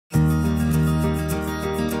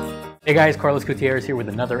Hey guys, Carlos Gutierrez here with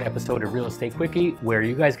another episode of Real Estate Quickie, where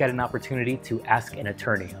you guys got an opportunity to ask an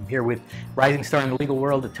attorney. I'm here with rising star in the legal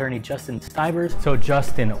world, attorney Justin Stivers. So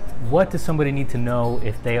Justin, what does somebody need to know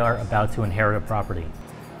if they are about to inherit a property?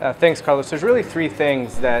 Thanks, Carlos. There's really three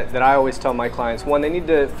things that I always tell my clients. One, they need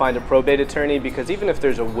to find a probate attorney, because even if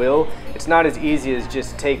there's a will, it's not as easy as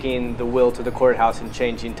just taking the will to the courthouse and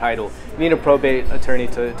changing title. You need a probate attorney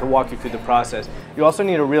to walk you through the process. You also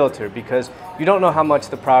need a realtor, because you don't know how much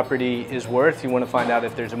the property is worth. You want to find out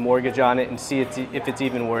if there's a mortgage on it and see if it's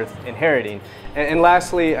even worth inheriting. And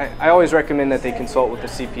lastly, I always recommend that they consult with the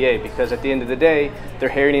CPA, because at the end of the day, they're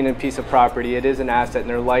inheriting a piece of property. It is an asset, and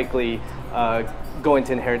they're likely going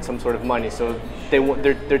to inherit some sort of money, so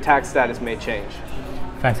their tax status may change.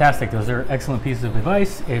 Fantastic. Those are excellent pieces of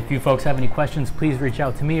advice. If you folks have any questions, please reach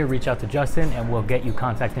out to me or reach out to Justin, and we'll get you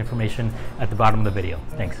contact information at the bottom of the video.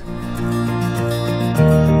 Thanks.